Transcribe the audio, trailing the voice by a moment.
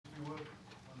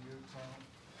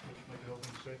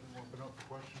statement, we'll open up for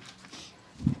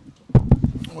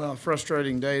questions. Well,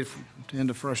 frustrating day to end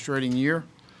a frustrating year.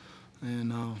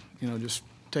 And, you know, just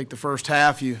take the first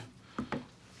half. You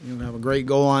have a great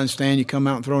goal line stand. You come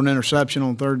out and throw an interception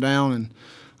on third down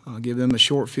and give them a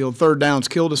short field. Third downs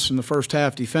killed us in the first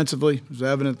half defensively. It was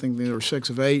evident. I think they were 6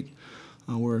 of 8.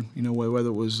 Where, you know, whether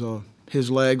it was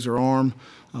his legs or arm,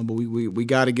 but we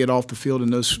got to get off the field in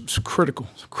those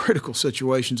critical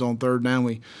situations on third down.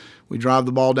 We drive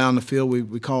the ball down the field.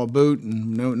 We call a boot,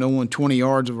 and no one 20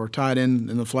 yards of our tight end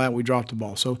in the flat, we drop the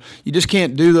ball. So you just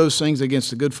can't do those things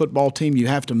against a good football team. You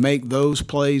have to make those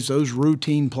plays, those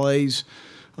routine plays,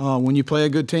 when you play a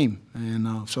good team.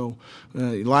 And so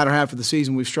the latter half of the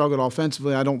season we've struggled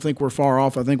offensively. I don't think we're far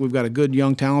off. I think we've got a good,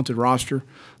 young, talented roster.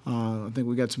 I think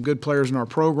we've got some good players in our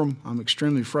program. I'm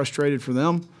extremely frustrated for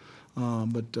them.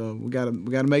 But we got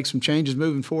to make some changes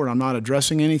moving forward. I'm not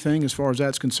addressing anything as far as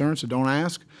that's concerned, so don't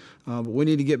ask. But we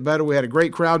need to get better. We had a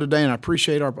great crowd today, and I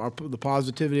appreciate the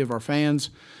positivity of our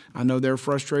fans. I know they're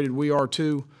frustrated. We are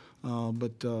too.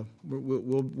 But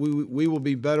we will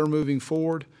be better moving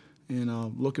forward,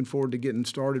 and looking forward to getting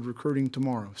started recruiting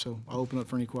tomorrow. So I'll open up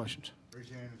for any questions. Raise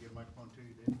your hand and get a microphone to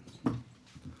you, David.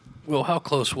 Well, how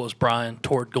close was Brian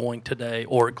toward going today,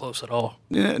 or close at all?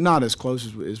 Yeah, not as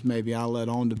close as maybe I let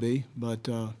on to be, but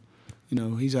you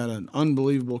know, he's had an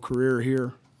unbelievable career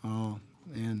here,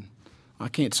 and I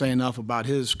can't say enough about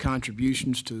his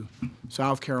contributions to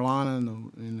South Carolina,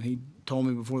 and he told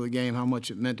me before the game how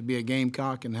much it meant to be a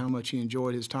Gamecock and how much he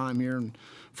enjoyed his time here, and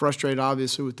frustrated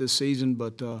obviously with this season,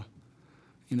 but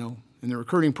you know, and the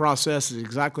recruiting process is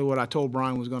exactly what I told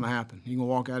Brian was going to happen. He's going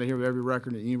to walk out of here with every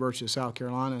record at the University of South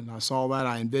Carolina, and I saw that,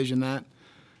 I envisioned that,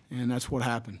 and that's what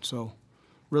happened. So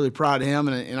really proud of him,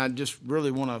 and I just really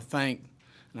want to thank,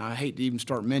 and I hate to even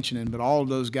start mentioning, but all of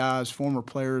those guys, former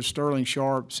players, Sterling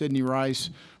Sharp, Sidney Rice,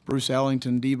 Bruce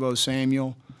Ellington, Debo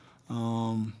Samuel,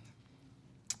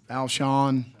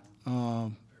 Alshon,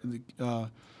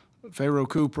 Pharaoh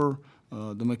Cooper,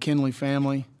 the McKinley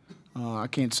family. I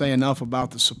can't say enough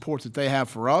about the support that they have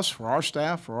for us, for our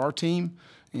staff, for our team,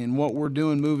 and what we're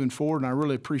doing moving forward, and I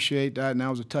really appreciate that, and that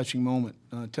was a touching moment.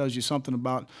 It tells you something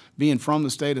about being from the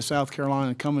state of South Carolina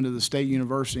and coming to the state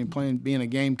university and being a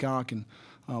Gamecock, and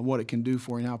what it can do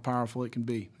for you and how powerful it can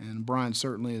be. And Brian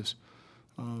certainly has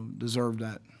deserved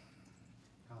that.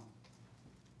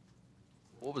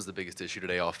 What was the biggest issue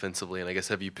today offensively? And I guess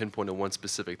have you pinpointed one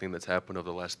specific thing that's happened over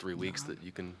the last 3 weeks that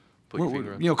you can put your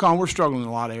finger on? You know, Colin, we're struggling in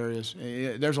a lot of areas.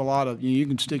 There's a lot of, you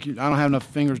can stick your, I don't have enough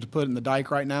fingers to put in the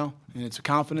dike right now, and it's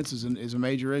confidence is a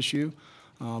major issue,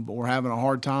 but we're having a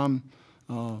hard time,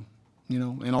 you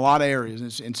know, in a lot of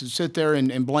areas. And to sit there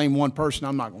and blame one person,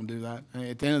 I'm not going to do that.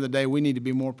 At the end of the day, we need to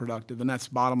be more productive, and that's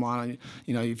the bottom line.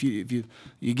 You know, if you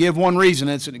give one reason,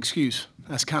 it's an excuse.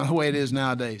 That's kind of the way it is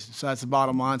nowadays. So that's the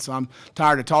bottom line. So I'm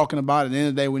tired of talking about it. At the end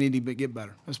of the day, we need to get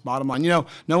better. That's the bottom line. You know,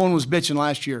 no one was bitching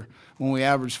last year when we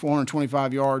averaged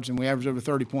 425 yards and we averaged over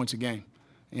 30 points a game.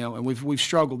 You know, and we've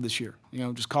struggled this year. You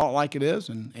know, just call it like it is.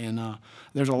 And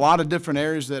there's a lot of different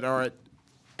areas that are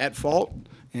at fault,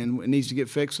 and it needs to get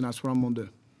fixed, and that's what I'm going to do.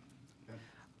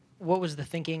 What was the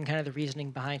thinking, kind of the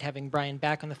reasoning behind having Brian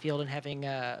back on the field and having,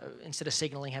 instead of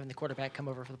signaling, having the quarterback come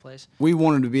over for the plays? We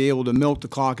wanted to be able to milk the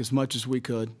clock as much as we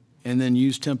could and then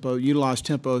utilize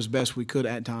tempo as best we could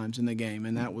at times in the game,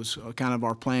 and that was kind of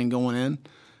our plan going in.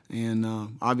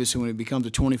 And obviously when it becomes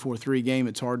a 24-3 game,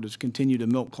 it's hard to continue to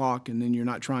milk clock, and then you're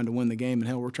not trying to win the game, and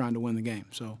hell, we're trying to win the game.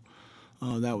 So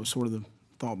that was sort of the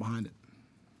thought behind it.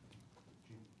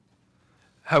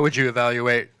 How would you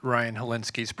evaluate Ryan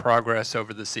Helinski's progress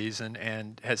over the season,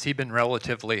 and has he been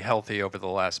relatively healthy over the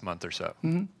last month or so?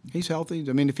 Mm-hmm. He's healthy.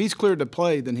 I mean, if he's cleared to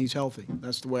play, then he's healthy.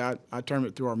 That's the way I term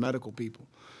it through our medical people.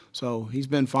 So he's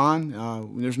been fine.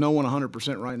 There's no one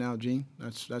 100% right now, Gene.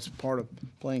 That's part of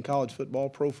playing college football,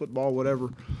 pro football, whatever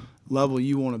level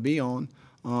you want to be on.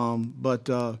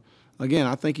 Again,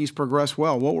 I think he's progressed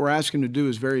well. What we're asking him to do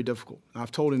is very difficult.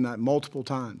 I've told him that multiple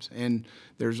times. And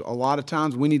there's a lot of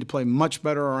times we need to play much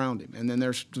better around him. And then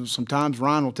there's some times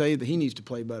Ryan will tell you that he needs to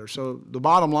play better. So the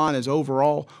bottom line is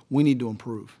overall, we need to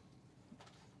improve.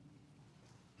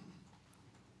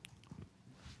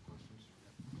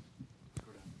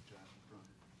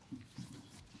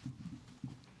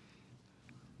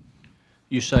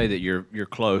 You say that you're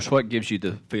close. What gives you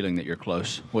the feeling that you're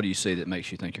close? What do you see that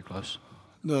makes you think you're close?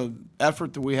 The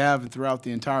effort that we have throughout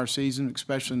the entire season,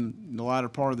 especially in the latter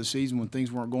part of the season when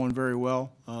things weren't going very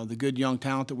well, the good young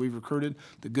talent that we've recruited,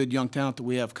 the good young talent that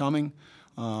we have coming,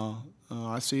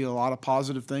 I see a lot of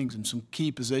positive things in some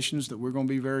key positions that we're going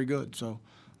to be very good. So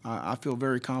I feel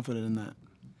very confident in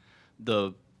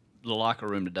that. the locker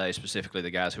room today, specifically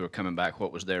the guys who are coming back,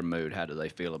 what was their mood? How do they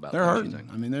feel about They're things, you hurting.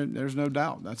 think? I mean, there's no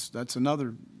doubt. That's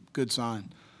another good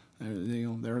sign.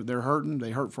 They're hurting.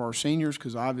 They hurt for our seniors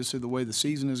because obviously the way the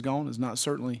season has gone is not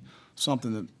certainly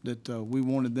something that we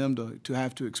wanted them to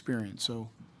have to experience. So,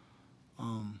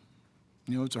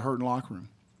 it's a hurting locker room.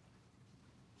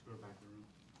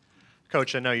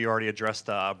 Coach, I know you already addressed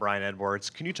Brian Edwards.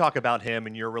 Can you talk about him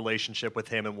and your relationship with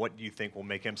him and what you think will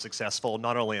make him successful,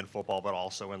 not only in football but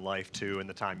also in life too, and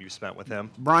the time you spent with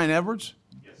him? Brian Edwards?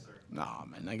 Yes, sir. Nah,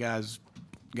 man, that guy's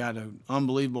got an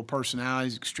unbelievable personality.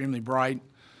 He's extremely bright.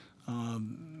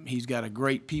 He's got a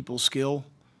great people skill.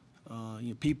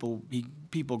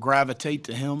 People gravitate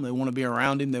to him. They want to be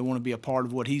around him. They want to be a part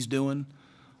of what he's doing.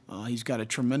 He's got a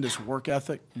tremendous work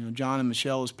ethic. John and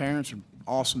Michelle, his parents, are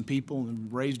awesome people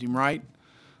and raised him right.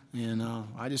 And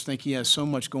I just think he has so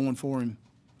much going for him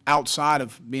outside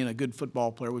of being a good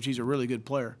football player, which he's a really good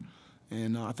player.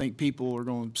 And I think people are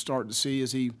going to start to see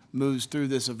as he moves through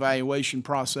this evaluation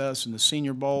process and the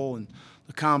Senior Bowl and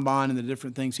the Combine and the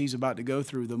different things he's about to go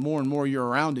through, the more and more you're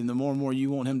around him, the more and more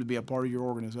you want him to be a part of your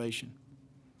organization.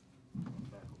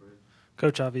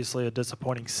 Coach, obviously a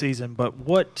disappointing season, but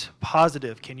what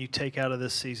positive can you take out of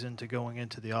this season to going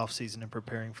into the offseason and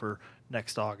preparing for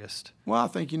next August? Well, I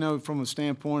think, from a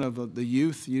standpoint of the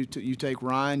youth, you take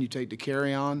Ryan, you take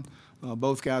DeCarrion,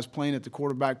 both guys playing at the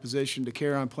quarterback position,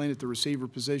 DeCarrion playing at the receiver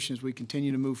position. As we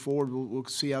continue to move forward, we'll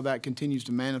see how that continues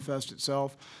to manifest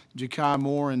itself. Ja'Kai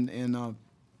Moore and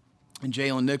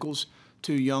Jalen Nichols,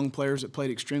 two young players that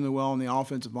played extremely well on the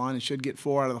offensive line and should get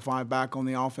 4 out of the 5 back on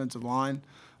the offensive line.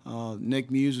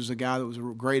 Nick Muse is a guy that was a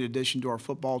great addition to our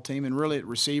football team. And really at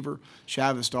receiver,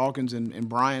 Chavis Dawkins and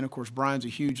Brian. Of course, Brian's a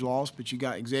huge loss, but you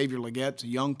got Xavier Leggett, a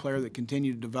young player that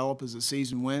continued to develop as the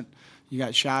season went. You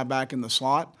got Shy back in the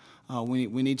slot. We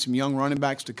need some young running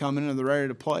backs to come in and they're ready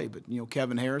to play. But,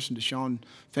 Kevin Harris and Deshaun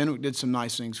Fenwick did some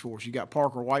nice things for us. You got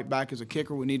Parker White back as a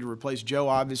kicker. We need to replace Joe,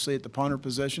 obviously, at the punter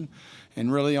position.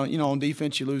 And really, on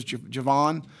defense, you lose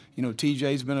Javon.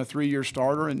 TJ's been a 3-year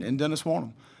starter, and Dennis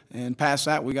Warnham. And past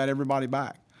that, we got everybody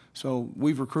back. So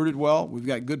we've recruited well. We've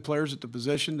got good players at the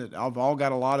position that have all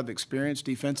got a lot of experience.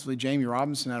 Defensively, Jamie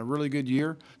Robinson had a really good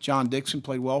year. John Dixon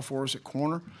played well for us at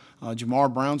corner.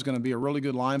 Jamar Brown's going to be a really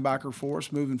good linebacker for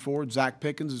us moving forward. Zach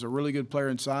Pickens is a really good player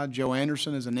inside. Joe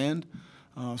Anderson is an end.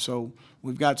 So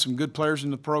we've got some good players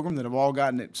in the program that have all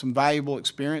gotten some valuable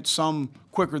experience, some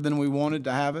quicker than we wanted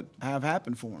to have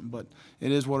happen for them. But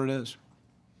it is what it is.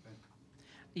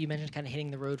 You mentioned kind of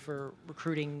hitting the road for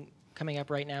recruiting coming up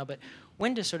right now, but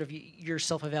when does sort of your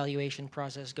self-evaluation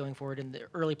process going forward in the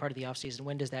early part of the offseason,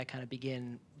 when does that kind of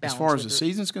begin? As far as the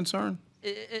season's concerned?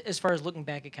 As far as looking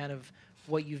back at kind of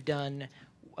what you've done,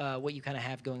 what you kind of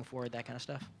have going forward, that kind of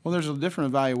stuff? Well, there's a different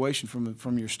evaluation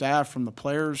from your staff, from the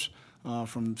players,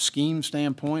 from scheme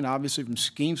standpoint. Obviously, from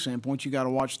scheme standpoint, you got to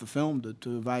watch the film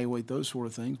to evaluate those sort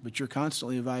of things, but you're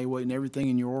constantly evaluating everything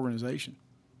in your organization.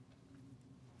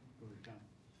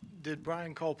 Did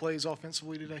Brian call plays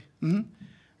offensively today? Mm-hmm.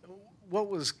 What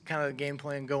was kind of the game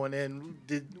plan going in?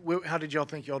 How did y'all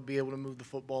think y'all would be able to move the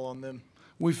football on them?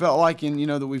 We felt like they're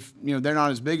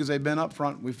not as big as they've been up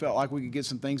front. We felt like we could get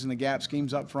some things in the gap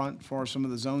schemes up front as far as some of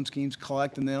the zone schemes,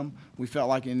 collecting them. We felt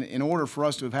like in order for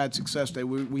us to have had success today,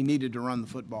 we needed to run the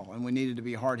football, and we needed to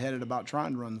be hard-headed about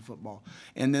trying to run the football.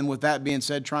 And then with that being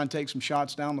said, try and take some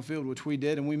shots down the field, which we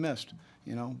did, and we missed.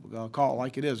 Call it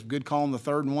like it is. Good call in the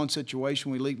 3rd and 1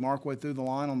 situation. We leaked Markway through the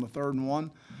line on the 3rd and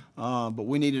 1. But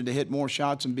we needed to hit more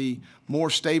shots and be more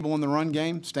stable in the run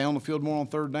game, stay on the field more on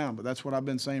 3rd down. But that's what I've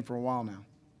been saying for a while now.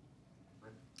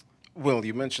 Will,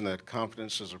 you mentioned that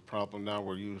confidence is a problem now.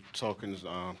 Were you talking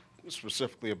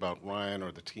specifically about Ryan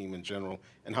or the team in general?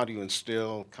 And how do you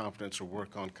instill confidence or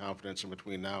work on confidence in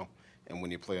between now and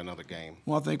when you play another game?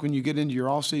 Well, I think when you get into your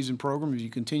off-season program, if you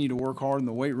continue to work hard in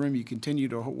the weight room, you continue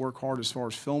to work hard as far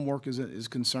as film work is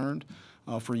concerned.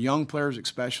 For young players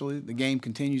especially, the game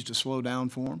continues to slow down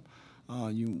for them.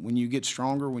 When you get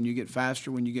stronger, when you get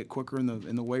faster, when you get quicker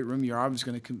in the weight room, you're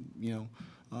obviously going to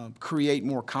create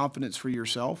more confidence for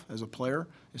yourself as a player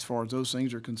as far as those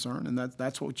things are concerned, and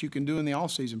that's what you can do in the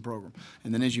off-season program.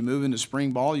 And then as you move into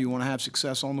spring ball, you want to have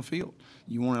success on the field.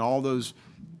 You want all those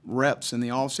reps in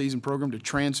the off-season program to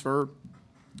transfer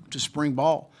to spring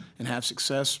ball and have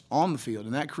success on the field,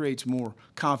 and that creates more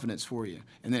confidence for you.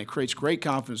 And then it creates great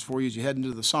confidence for you as you head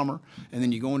into the summer, and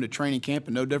then you go into training camp,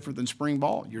 and no different than spring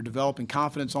ball. You're developing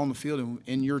confidence on the field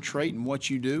in your trait and what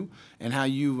you do and how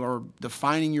you are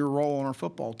defining your role on our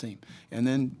football team. And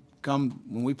then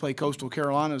when we play Coastal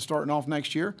Carolina starting off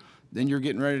next year, then you're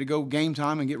getting ready to go game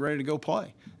time and get ready to go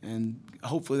play. And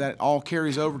hopefully that all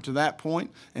carries over to that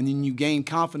point, and then you gain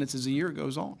confidence as the year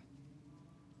goes on.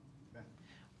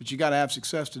 But you got to have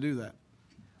success to do that.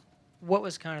 What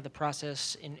was kind of the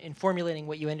process in formulating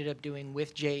what you ended up doing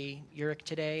with Jay Urich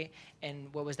today,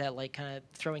 and what was that like, kind of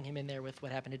throwing him in there with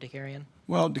what happened to DeCarrion?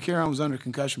 Well, DeCarrion was under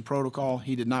concussion protocol.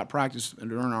 He did not practice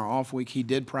during our off week. He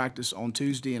did practice on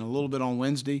Tuesday and a little bit on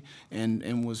Wednesday, and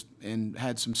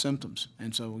had some symptoms.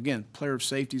 And so again, player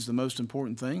safety is the most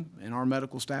important thing, and our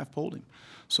medical staff pulled him.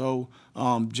 So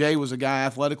Jay was a guy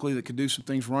athletically that could do some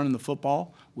things running the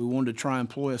football. We wanted to try and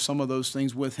employ some of those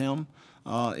things with him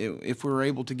if we were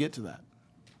able to get to that.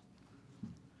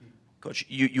 Coach,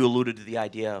 you alluded to the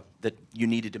idea that you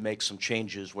needed to make some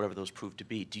changes, whatever those proved to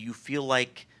be. Do you feel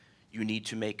like you need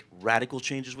to make radical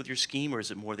changes with your scheme, or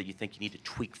is it more that you think you need to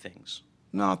tweak things?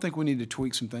 No, I think we need to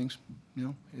tweak some things, you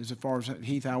know, as far as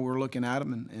Heath, how we're looking at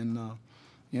him, and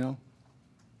you know,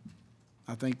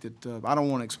 I think that I don't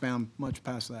want to expound much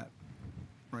past that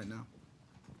right now.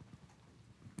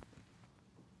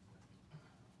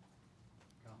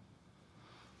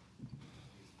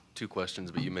 Two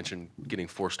questions, but you mentioned getting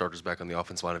 4 starters back on the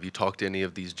offensive line. Have you talked to any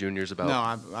of these juniors about No,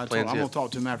 I'm plans going yet? to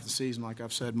talk to him after the season, like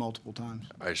I've said multiple times.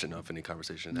 I just didn't know if any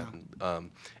conversation No.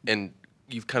 happened. And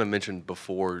you've kind of mentioned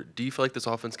before, do you feel like this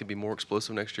offense can be more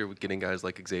explosive next year with getting guys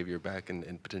like Xavier back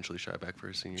and potentially Shy back for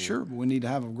his senior year? Sure, but we need to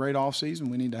have a great offseason.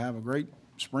 We need to have a great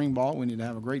spring ball. We need to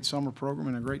have a great summer program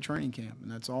and a great training camp,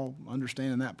 and that's all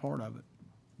understanding that part of it.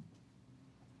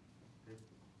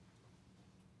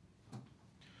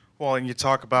 Well, and you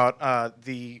talk about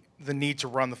the need to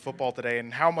run the football today,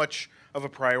 and how much of a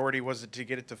priority was it to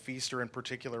get it to Feaster in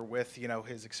particular with, you know,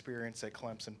 his experience at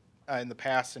Clemson in the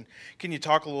past? And can you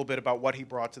talk a little bit about what he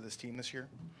brought to this team this year?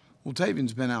 Well,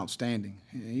 Tavion's been outstanding.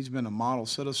 He's been a model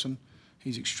citizen.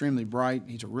 He's extremely bright.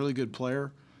 He's a really good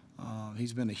player.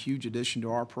 He's been a huge addition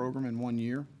to our program in 1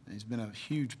 year. He's been a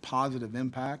huge positive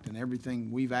impact in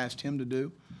everything we've asked him to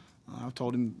do. I've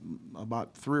told him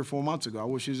about 3 or 4 months ago, I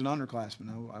wish he was an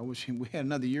underclassman. I wish we had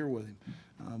another year with him.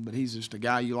 But he's just a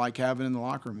guy you like having in the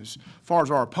locker room. As far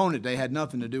as our opponent, they had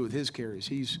nothing to do with his carries.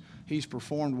 He's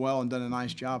performed well and done a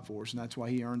nice job for us, and that's why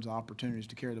he earns the opportunities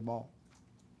to carry the ball.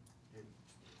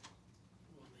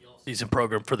 Season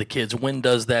program for the kids. When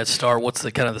does that start? What's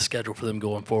the kind of the schedule for them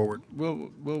going forward?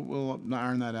 We'll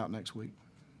iron that out next week.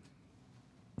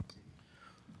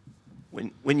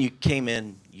 When you came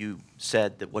in, you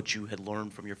said that what you had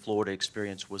learned from your Florida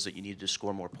experience was that you needed to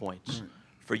score more points. Right.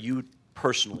 For you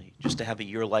personally, just to have a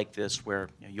year like this where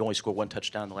you only score 1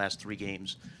 touchdown in the last 3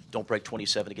 games, don't break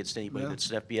 27 against anybody that's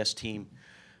an FBS team,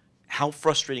 how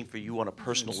frustrating for you on a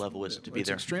personal level is it to be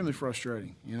there? It's extremely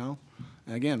frustrating, you know.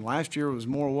 And again, last year was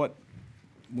more what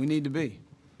we need to be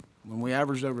when we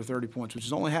averaged over 30 points, which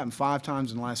has only happened 5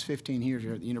 times in the last 15 years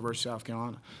here at the University of South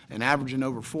Carolina, and averaging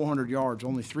over 400 yards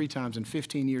only 3 times in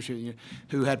 15 years here,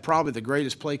 who had probably the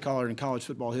greatest play caller in college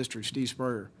football history, Steve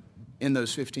Spurrier, in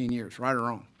those 15 years, right or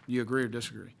wrong. You agree or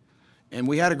disagree? And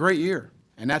we had a great year,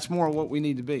 and that's more what we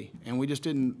need to be. And we just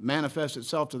didn't manifest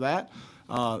itself to that.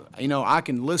 You know, I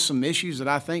can list some issues that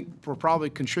I think were probably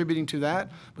contributing to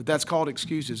that, but that's called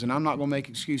excuses, and I'm not going to make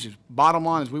excuses. Bottom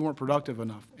line is we weren't productive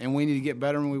enough, and we need to get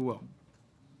better, and we will.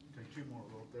 Take 2 more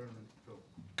up there and then Phil.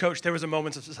 Coach, there was a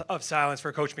moment of silence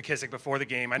for Coach McKissick before the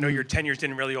game. I know your tenures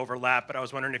didn't really overlap, but I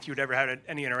was wondering if you'd ever had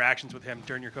any interactions with him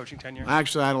during your coaching tenure. I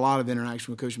actually had a lot of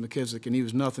interaction with Coach McKissick, and he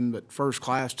was nothing but first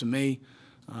class to me.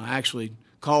 Actually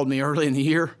called me early in the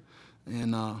year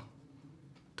and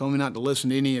told me not to listen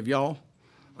to any of y'all.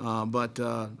 But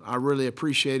I really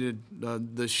appreciated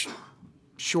the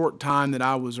short time that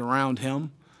I was around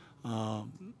him.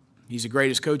 He's the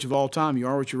greatest coach of all time. You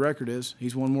are what your record is.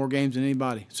 He's won more games than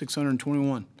anybody,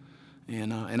 621.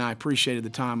 And I appreciated the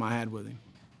time I had with him.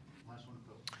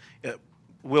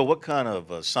 Will, what kind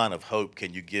of sign of hope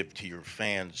can you give to your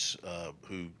fans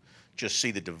who just see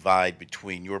the divide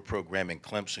between your program and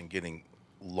Clemson getting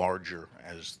larger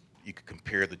as you could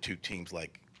compare the 2 teams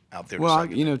like out there? Well,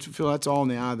 you know, Phil, that's all in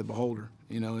the eye of the beholder,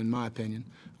 you know, in my opinion.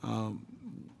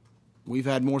 We've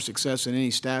had more success than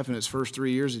any staff in its first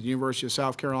 3 years at the University of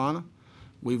South Carolina.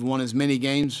 We've won as many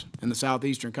games in the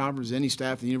Southeastern Conference as any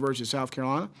staff at the University of South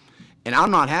Carolina. And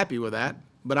I'm not happy with that,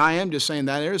 but I am just saying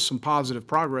that there is some positive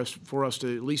progress for us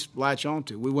to at least latch on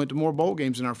to. We went to more bowl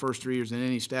games in our first 3 years than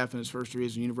any staff in its first 3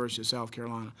 years at the University of South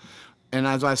Carolina. And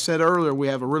as I said earlier, we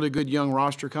have a really good young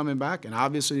roster coming back, and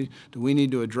obviously, do we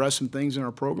need to address some things in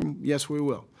our program? Yes, we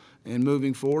will. And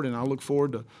moving forward, and I look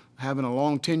forward to having a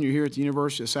long tenure here at the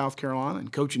University of South Carolina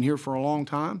and coaching here for a long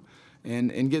time and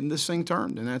getting this thing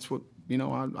turned. And that's what, you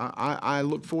know, I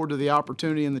look forward to the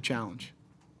opportunity and the challenge.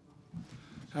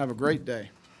 Have a great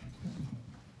day.